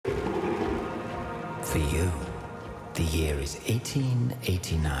For you, the year is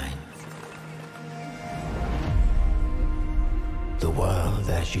 1889. The world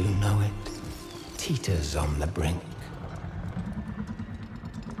as you know it teeters on the brink.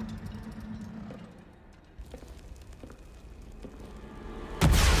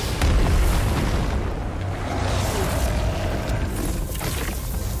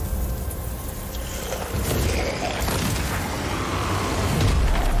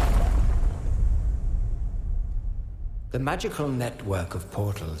 The magical network of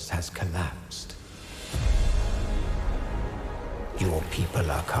portals has collapsed. Your people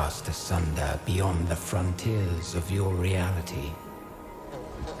are cast asunder beyond the frontiers of your reality.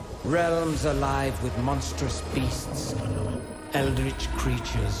 Realms alive with monstrous beasts, eldritch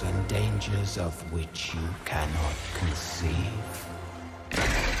creatures and dangers of which you cannot conceive.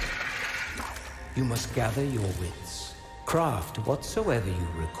 You must gather your wits, craft whatsoever you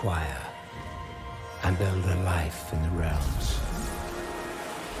require, and build a life in the realms.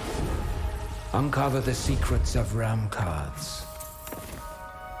 Uncover the secrets of realm cards,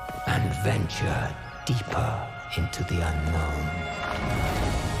 and venture deeper into the unknown.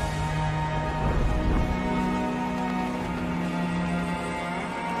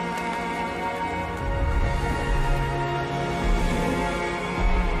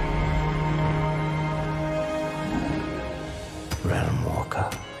 Realm Walker,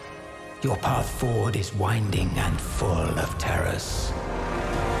 your path forward is winding and full of terrors.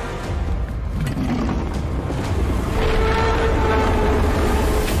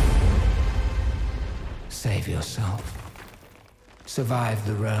 Save yourself, survive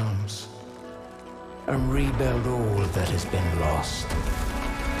the realms, and rebuild all that has been lost.